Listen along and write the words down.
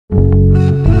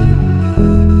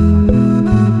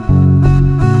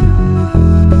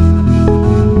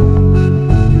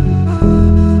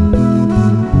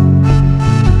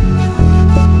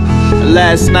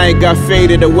Last night got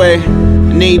faded away.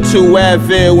 Need 2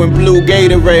 Advil and blue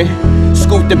Gatorade.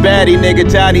 Scoop the baddie,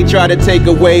 nigga, Johnny try to take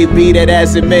away. Be that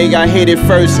as it may, I hit it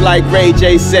first like Ray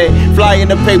J say. Fly in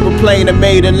a paper plane to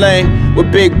Maiden Lane, where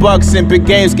big bucks and big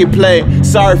games get played.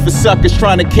 Sorry for suckers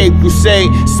trying to Cape Crusade.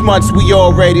 Smunts we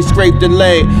already scraped the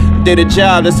lane. Did a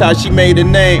job, that's how she made a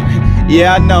name.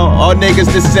 Yeah, I know, all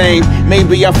niggas the same.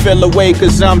 Maybe I feel away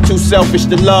cause I'm too selfish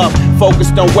to love.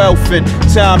 Focused on wealth and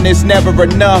time, there's never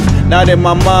enough. Not in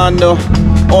my mind though.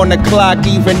 On the clock,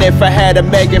 even if I had a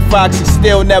Megan Fox, it'd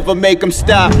still never make them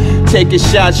stop. Taking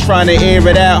shots, trying to air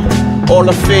it out. All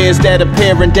the fears that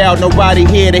appear in doubt, nobody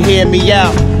here to hear me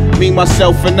out. Me,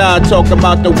 myself, and I talking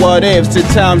about the what ifs. At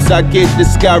times I get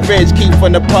discouraged. Keep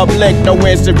from the public, no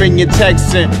answering your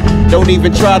texting. Don't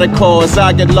even try to call as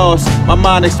I get lost. My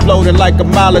mind exploding like a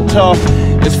Molotov.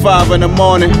 It's 5 in the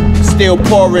morning, still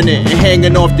pouring it and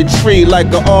hanging off the tree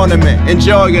like an ornament,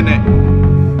 enjoying it.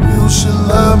 You should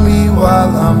love me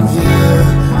while I'm here.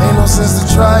 Ain't no sense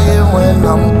to try it when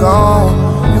I'm gone.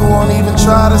 You won't even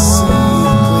try to see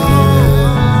it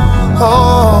clear.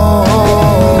 Oh,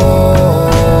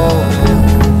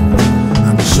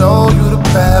 I can show you the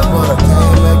path, but I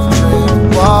can't make you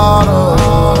drink water.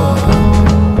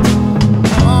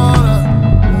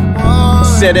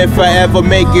 Said if I ever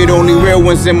make it, only real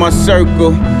ones in my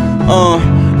circle.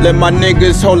 Let my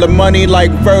niggas hold the money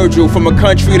like Virgil. From a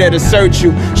country that'll search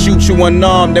you, shoot you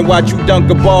unarmed, then watch you dunk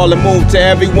a ball and move to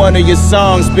every one of your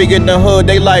songs. Big in the hood,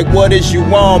 they like, what is you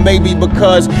on? Maybe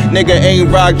because nigga ain't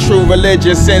rock true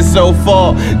religion since so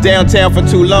far. Downtown for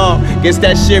too long, gets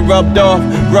that shit rubbed off.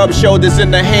 Rub shoulders in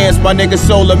the hands, my nigga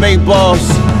solar made boss.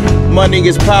 Money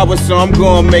is power, so I'm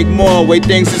gonna make more. Way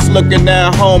things is looking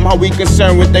at home, how we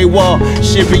concerned with they wall.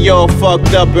 Shit be all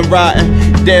fucked up and rotten.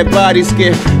 Dead bodies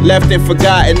get left and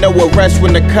forgotten. No arrest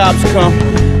when the cops come.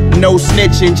 No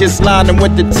snitching, just lining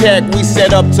with the tech. We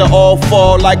set up to all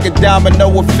fall like a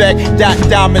domino effect. Dot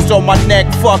diamonds on my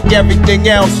neck, fuck everything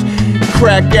else.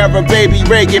 Crack era, baby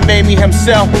Reagan made me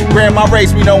himself. Grandma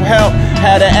raised me no help.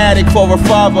 Had an addict for a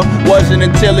father. Wasn't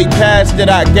until he passed that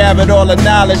I gathered all the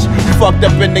knowledge. Fucked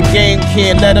up in the game,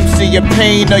 can't let him see your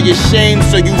pain or your shame.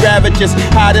 So you rather just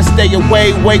hide and stay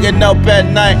away, waking up at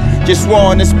night. Just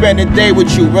wanting to spend a day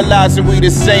with you, realizing we the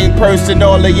same person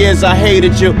all the years I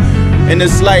hated you. And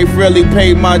this life really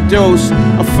paid my dues.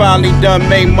 I finally done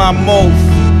made my move.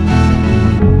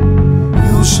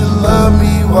 You should love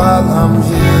me while I'm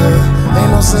here. Ain't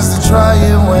no sense to try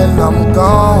it when I'm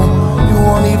gone. You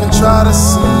won't even try to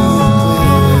see it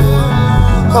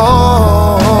clear. Oh.